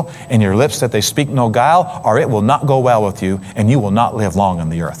from evil and your lips that they speak no guile, or it will not go well with you and you will not live long on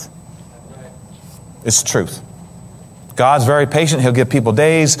the earth. It's the truth. God's very patient. He'll give people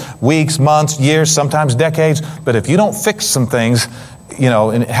days, weeks, months, years, sometimes decades. But if you don't fix some things, you know,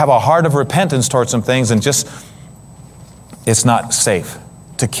 and have a heart of repentance towards some things, and just, it's not safe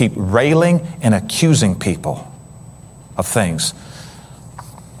to keep railing and accusing people of things.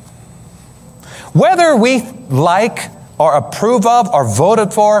 Whether we like or approve of or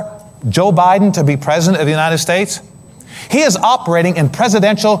voted for Joe Biden to be president of the United States, he is operating in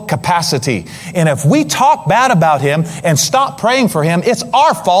presidential capacity. And if we talk bad about him and stop praying for him, it's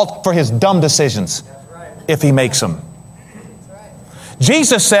our fault for his dumb decisions, if he makes them.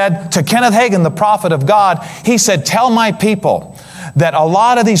 Jesus said to Kenneth Hagin, the prophet of God, he said, "Tell my people that a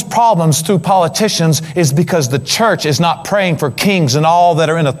lot of these problems through politicians is because the church is not praying for kings and all that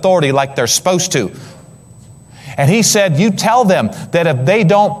are in authority like they're supposed to." And he said, "You tell them that if they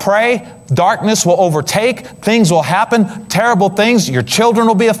don't pray, darkness will overtake, things will happen, terrible things, your children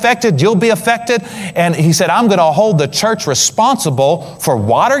will be affected, you'll be affected." And he said, "I'm going to hold the church responsible for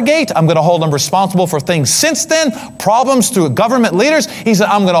Watergate. I'm going to hold them responsible for things since then, problems through government leaders." He said,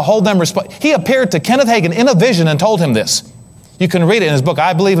 "I'm going to hold them responsible." He appeared to Kenneth Hagin in a vision and told him this. You can read it in his book,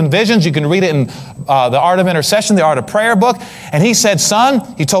 I Believe in Visions. You can read it in The Art of Intercession, The Art of Prayer book. And he said, "Son,"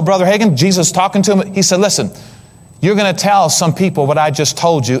 he told Brother Hagin, Jesus talking to him, he said, "Listen, you're going to tell some people what I just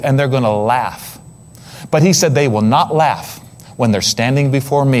told you, and they're going to laugh. But," he said, "they will not laugh when they're standing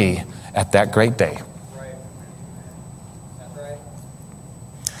before me at that great day."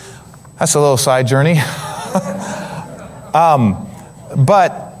 That's a little side journey.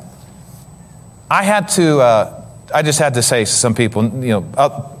 But I just had to say to some people, you know,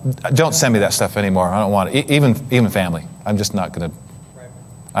 don't send me that stuff anymore. I don't want it. Even family. I'm just not going to.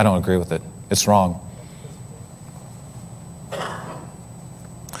 I don't agree with it. It's wrong.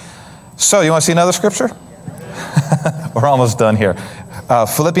 So, you want to see another scripture? We're almost done here.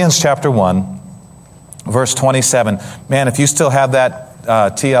 Philippians chapter 1, verse 27. Man, if you still have that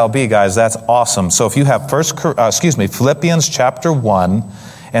TLB, guys, that's awesome. So if you have Philippians chapter 1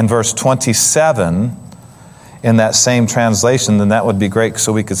 and verse 27 in that same translation, then that would be great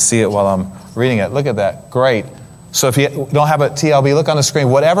so we could see it while I'm reading it. Look at that. Great. So if you don't have a TLB, look on the screen.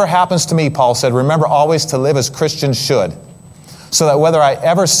 "Whatever happens to me," Paul said, "remember always to live as Christians should, so that whether I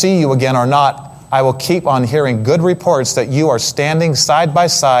ever see you again or not, I will keep on hearing good reports that you are standing side by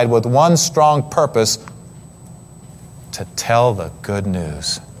side with one strong purpose, to tell the good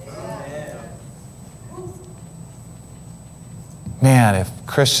news." Man, if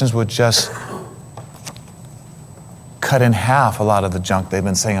Christians would just cut in half a lot of the junk they've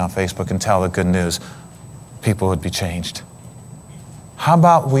been saying on Facebook and tell the good news, people would be changed. How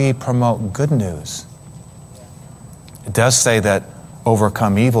about we promote good news? It does say that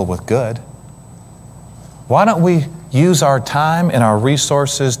overcome evil with good. Why don't we use our time and our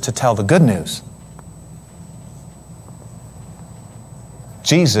resources to tell the good news?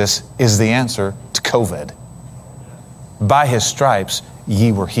 Jesus is the answer to COVID. By his stripes,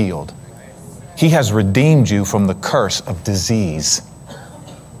 ye were healed. He has redeemed you from the curse of disease.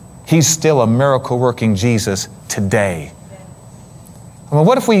 He's still a miracle-working Jesus today. I mean,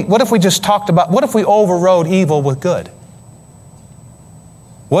 what if we overrode evil with good?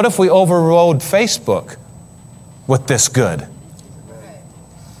 What if we overrode Facebook with this good?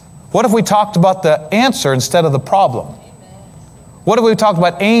 What if we talked about the answer instead of the problem? What if we talked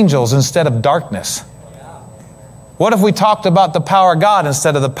about angels instead of darkness? What if we talked about the power of God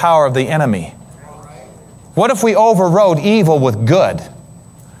instead of the power of the enemy? What if we overrode evil with good?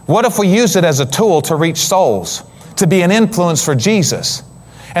 What if we used it as a tool to reach souls, to be an influence for Jesus?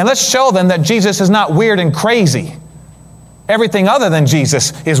 And let's show them that Jesus is not weird and crazy. Everything other than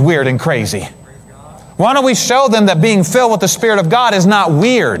Jesus is weird and crazy. Why don't we show them that being filled with the Spirit of God is not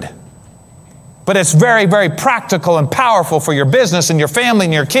weird, but it's very, very practical and powerful for your business and your family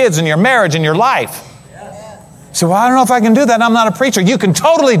and your kids and your marriage and your life. So, well, I don't know if I can do that. I'm not a preacher. You can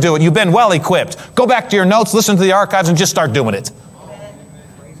totally do it. You've been well equipped. Go back to your notes, listen to the archives, and just start doing it.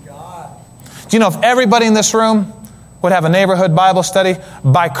 Praise God. Do you know if everybody in this room would have a neighborhood Bible study,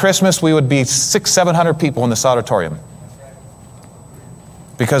 by Christmas we would be 600-700 people in this auditorium?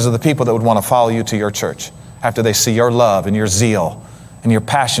 Because of the people that would want to follow you to your church after they see your love and your zeal and your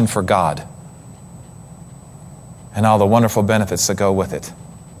passion for God and all the wonderful benefits that go with it.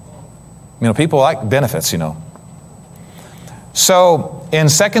 You know, people like benefits, you know. So in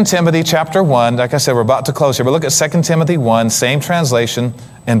 2 Timothy chapter 1, like I said, we're about to close here, but look at 2 Timothy 1, same translation,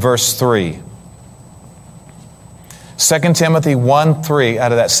 and verse 3. 2 Timothy 1:3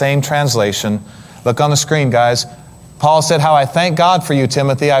 out of that same translation. Look on the screen, guys. Paul said, "How I thank God for you,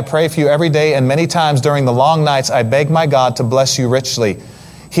 Timothy. I pray for you every day, and many times during the long nights I beg my God to bless you richly.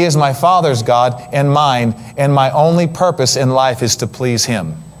 He is my Father's God and mine, and my only purpose in life is to please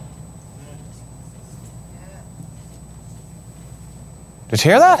Him." Did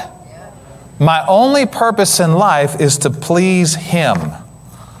you hear that? My only purpose in life is to please Him.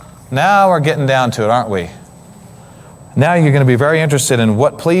 Now we're getting down to it, aren't we? Now you're going to be very interested in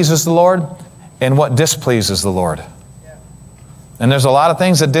what pleases the Lord and what displeases the Lord. And there's a lot of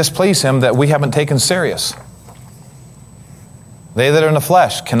things that displease Him that we haven't taken serious. They that are in the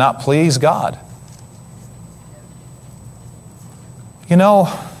flesh cannot please God. You know,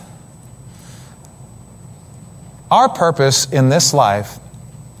 our purpose in this life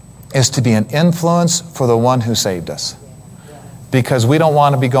is to be an influence for the one who saved us. Because we don't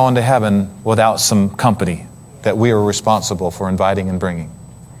want to be going to heaven without some company that we are responsible for inviting and bringing.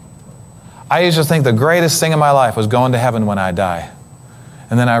 I used to think the greatest thing in my life was going to heaven when I die.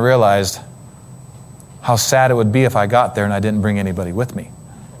 And then I realized how sad it would be if I got there and I didn't bring anybody with me.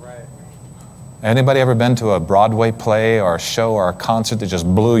 Right. Anybody ever been to a Broadway play or a show or a concert that just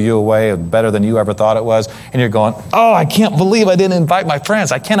blew you away, better than you ever thought it was? And you're going, oh, I can't believe I didn't invite my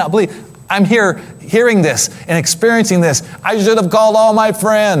friends. I cannot believe I'm here hearing this and experiencing this. I should have called all my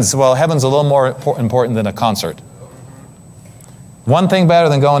friends. Well, heaven's a little more important than a concert. One thing better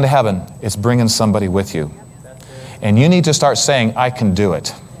than going to heaven is bringing somebody with you. And you need to start saying, I can do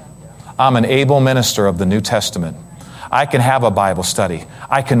it. I'm an able minister of the New Testament. I can have a Bible study.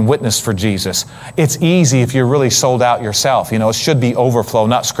 I can witness for Jesus. It's easy if you're really sold out yourself. You know, it should be overflow,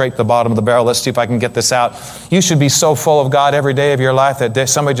 not scrape the bottom of the barrel. Let's see if I can get this out. You should be so full of God every day of your life that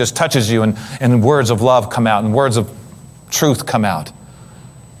somebody just touches you and words of love come out and words of truth come out.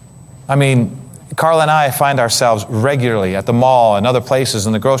 I mean, Carla and I find ourselves regularly at the mall and other places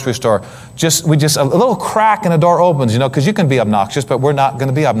in the grocery store. A little crack in the door opens, you know, because you can be obnoxious, but we're not going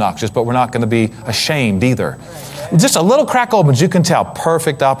to be obnoxious, but we're not going to be ashamed either. Just a little crack opens, you can tell,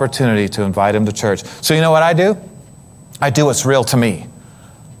 perfect opportunity to invite him to church. So you know what I do? I do what's real to me.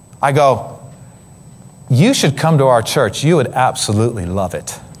 I go, you should come to our church. You would absolutely love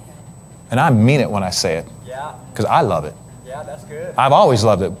it. And I mean it when I say it. Yeah. Because I love it. Yeah, that's good. I've always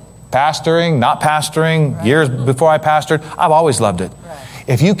loved it. Pastoring, not pastoring, right. Years before I pastored, I've always loved it. Right.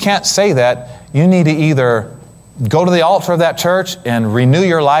 If you can't say that, you need to either go to the altar of that church and renew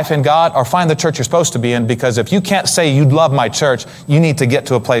your life in God, or find the church you're supposed to be in, because if you can't say you'd love my church, you need to get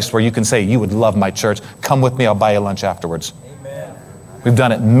to a place where you can say you would love my church. Come with me, I'll buy you lunch afterwards. Amen. We've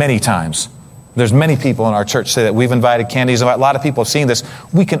done it many times. There's many people in our church say that we've invited candies. A lot of people have seen this.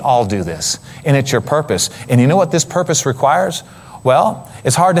 We can all do this, and it's your purpose. And you know what this purpose requires? Well,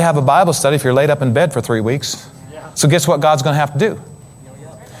 it's hard to have a Bible study if you're laid up in bed for 3 weeks. Yeah. So guess what God's going to have to do?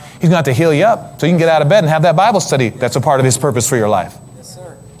 He's going to have to heal you up so you can get out of bed and have that Bible study that's a part of His purpose for your life. Yes,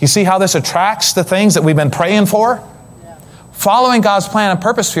 sir. You see how this attracts the things that we've been praying for? Yeah. Following God's plan and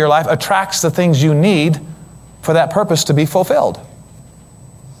purpose for your life attracts the things you need for that purpose to be fulfilled.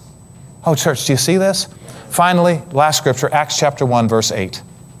 Oh, church, do you see this? Finally, last scripture, Acts chapter 1, verse 8.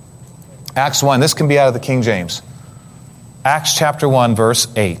 Acts 1, this can be out of the King James. Acts chapter 1, verse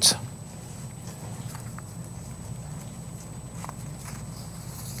 8.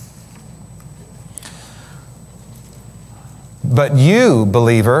 But you,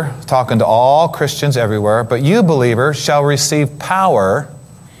 believer, talking to all Christians everywhere, but you, believer, shall receive power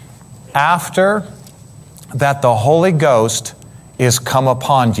after that the Holy Ghost is come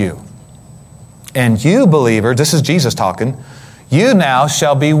upon you. And you, believer, this is Jesus talking, you now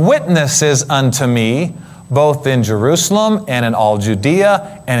shall be witnesses unto me, both in Jerusalem and in all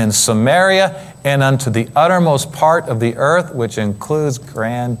Judea and in Samaria and unto the uttermost part of the earth, which includes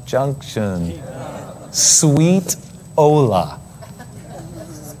Grand Junction. Sweet Ola.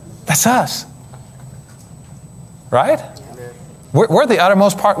 That's us. Right? We're the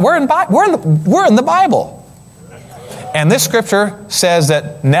uttermost part. We're in the Bible. And this scripture says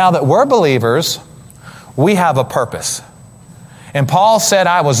that now that we're believers, We have a purpose. And Paul said,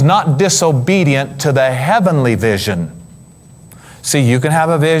 I was not disobedient to the heavenly vision. See, you can have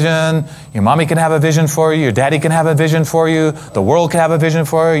a vision, your mommy can have a vision for you, your daddy can have a vision for you, the world can have a vision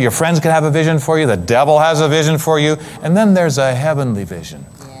for you, your friends can have a vision for you, the devil has a vision for you, and then there's a heavenly vision.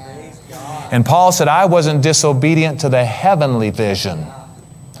 And Paul said, I wasn't disobedient to the heavenly vision.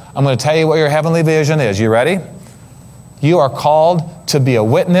 I'm going to tell you what your heavenly vision is. You ready? You are called to be a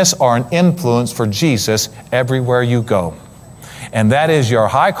witness or an influence for Jesus everywhere you go. And that is your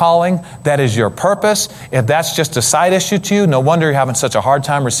high calling. That is your purpose. If that's just a side issue to you, no wonder you're having such a hard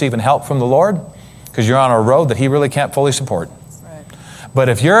time receiving help from the Lord, because you're on a road that He really can't fully support. Right. But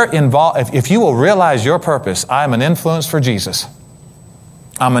if you're involved, if you will realize your purpose, I'm an influence for Jesus.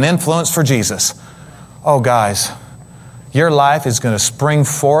 I'm an influence for Jesus. Oh, guys, your life is going to spring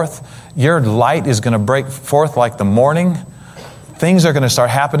forth. Your light is going to break forth like the morning. Things are going to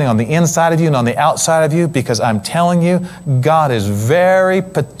start happening on the inside of you and on the outside of you, because I'm telling you, God is very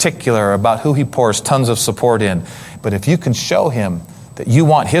particular about who He pours tons of support in. But if you can show Him that you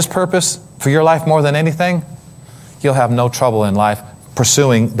want His purpose for your life more than anything, you'll have no trouble in life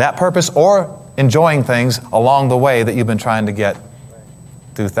pursuing that purpose or enjoying things along the way that you've been trying to get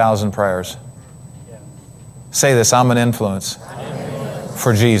through 1,000 prayers. Say this, I'm an influence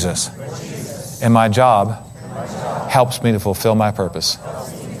for Jesus. And my job helps me to fulfill my purpose.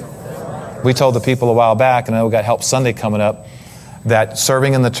 We told the people a while back, and I know we got Help Sunday coming up, that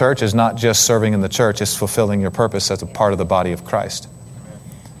serving in the church is not just serving in the church, it's fulfilling your purpose as a part of the body of Christ.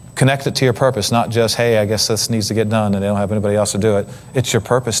 Connect it to your purpose, not just, hey, I guess this needs to get done and they don't have anybody else to do it. It's your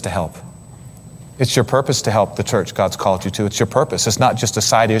purpose to help. It's your purpose to help the church God's called you to. It's your purpose. It's not just a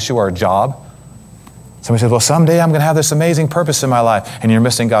side issue or a job. Somebody says, well, someday I'm going to have this amazing purpose in my life, and you're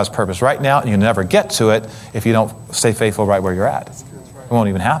missing God's purpose right now, and you never get to it if you don't stay faithful right where you're at. It won't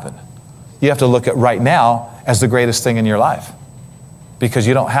even happen. You have to look at right now as the greatest thing in your life, because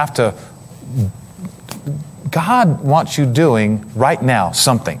you don't have to. God wants you doing right now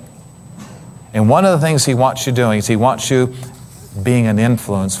something. And one of the things He wants you doing is He wants you being an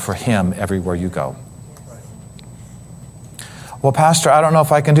influence for Him everywhere you go. Well, Pastor, I don't know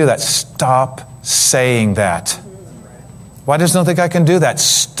if I can do that. Stop saying that. Well, I just don't think I can do that.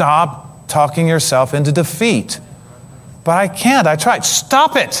 Stop talking yourself into defeat. But I can't. I tried.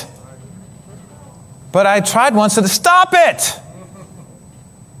 Stop it. But I tried once and stop it.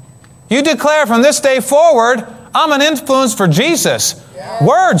 You declare from this day forward, I'm an influence for Jesus. Yes.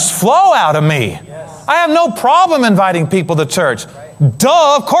 Words flow out of me. Yes. I have no problem inviting people to church. Right.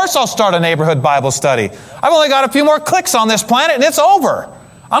 Duh, of course I'll start a neighborhood Bible study. I've only got a few more clicks on this planet and it's over.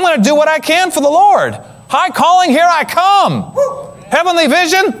 I'm going to do what I can for the Lord. High calling, here I come. Woo. Heavenly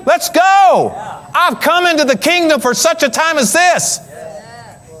vision, let's go. Yeah. I've come into the kingdom for such a time as this.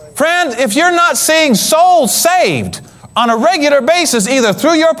 Yeah. Friend, if you're not seeing souls saved on a regular basis, either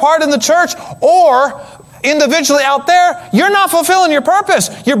through your part in the church or individually out there, you're not fulfilling your purpose.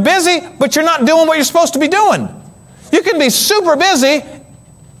 You're busy, but you're not doing what you're supposed to be doing. You can be super busy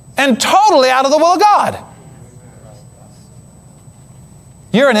and totally out of the will of God.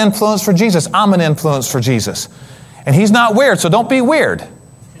 You're an influence for Jesus. I'm an influence for Jesus. And He's not weird, so don't be weird.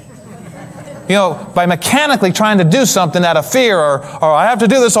 You know, by mechanically trying to do something out of fear or I have to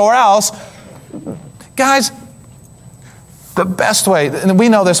do this or else. Guys, the best way, and we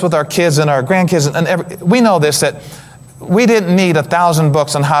know this with our kids and our grandkids, and we know this, that we didn't need 1,000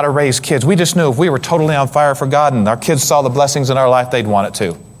 books on how to raise kids. We just knew if we were totally on fire for God and our kids saw the blessings in our life, they'd want it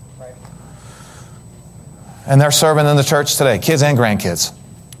too. Right. And they're serving in the church today, kids and grandkids.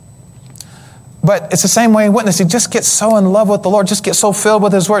 But it's the same way in witnessing. Just get so in love with the Lord. Just get so filled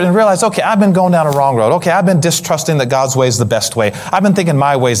with His Word and realize, okay, I've been going down a wrong road. Okay, I've been distrusting that God's way is the best way. I've been thinking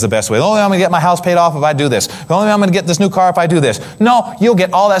my way is the best way. The only way I'm going to get my house paid off if I do this. The only way I'm going to get this new car if I do this. No, you'll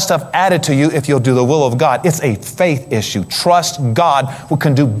get all that stuff added to you if you'll do the will of God. It's a faith issue. Trust God who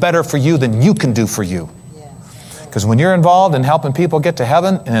can do better for you than you can do for you. Because when you're involved in helping people get to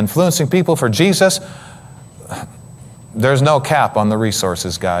heaven and influencing people for Jesus, there's no cap on the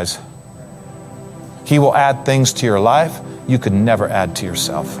resources, guys. He will add things to your life you could never add to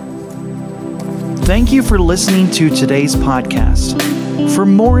yourself. Thank you for listening to today's podcast. For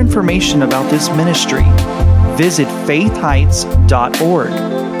more information about this ministry, visit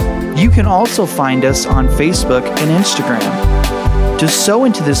faithheights.org. You can also find us on Facebook and Instagram. To sow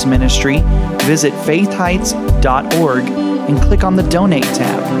into this ministry, visit faithheights.org and click on the Donate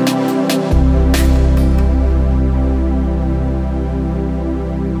tab.